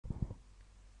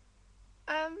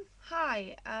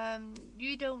Hi.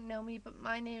 You don't know me, but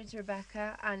my name is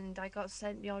Rebecca, and I got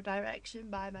sent your direction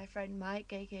by my friend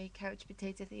Mike, aka Couch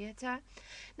Potato Theatre.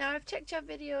 Now, I've checked your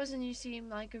videos, and you seem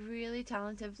like a really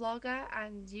talented vlogger,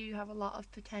 and you have a lot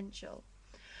of potential.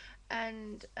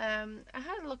 And I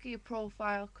had a look at your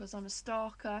profile because I'm a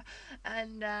stalker,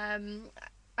 and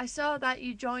I saw that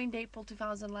you joined April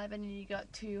 2011 and you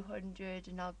got 200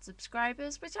 and odd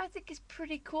subscribers, which I think is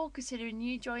pretty cool considering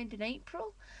you joined in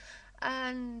April.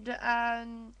 And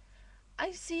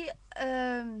I see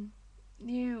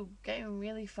you getting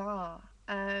really far.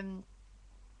 And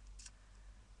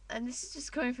this is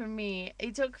just coming from me.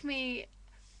 It took me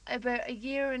about a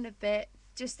year and a bit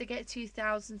just to get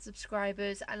 2,000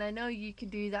 subscribers, and I know you can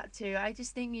do that too. I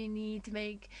just think you need to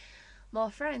make more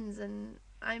friends, and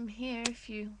I'm here if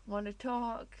you want to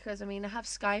talk, because I mean, I have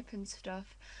Skype and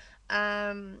stuff.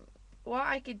 Um, what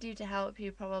I could do to help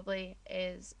you probably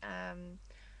is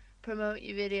promote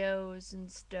your videos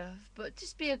and stuff, but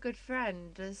just be a good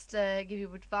friend. Just give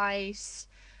you advice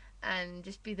and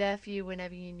just be there for you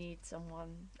whenever you need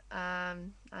someone.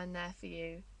 I'm there for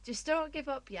you. Just don't give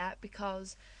up yet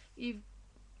because you've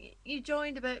you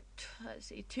joined about, let's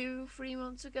see, 2 3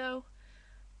 months ago,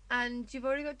 and you've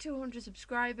already got 200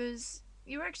 subscribers.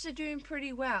 You're actually doing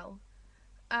pretty well.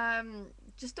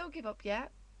 Just don't give up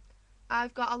yet.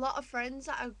 I've got a lot of friends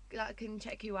that can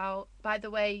check you out. By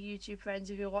the way, YouTube friends,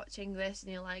 if you're watching this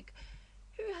and you're like,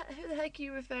 who the heck are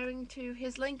you referring to?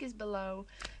 His link is below.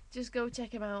 Just go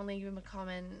check him out and leave him a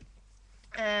comment.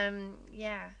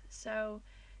 Yeah. So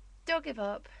don't give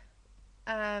up.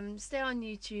 Stay on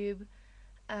YouTube,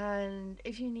 and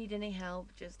if you need any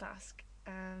help, just ask.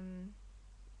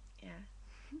 Yeah.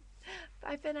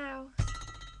 Bye for now.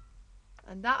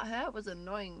 And that hair was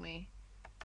annoying me.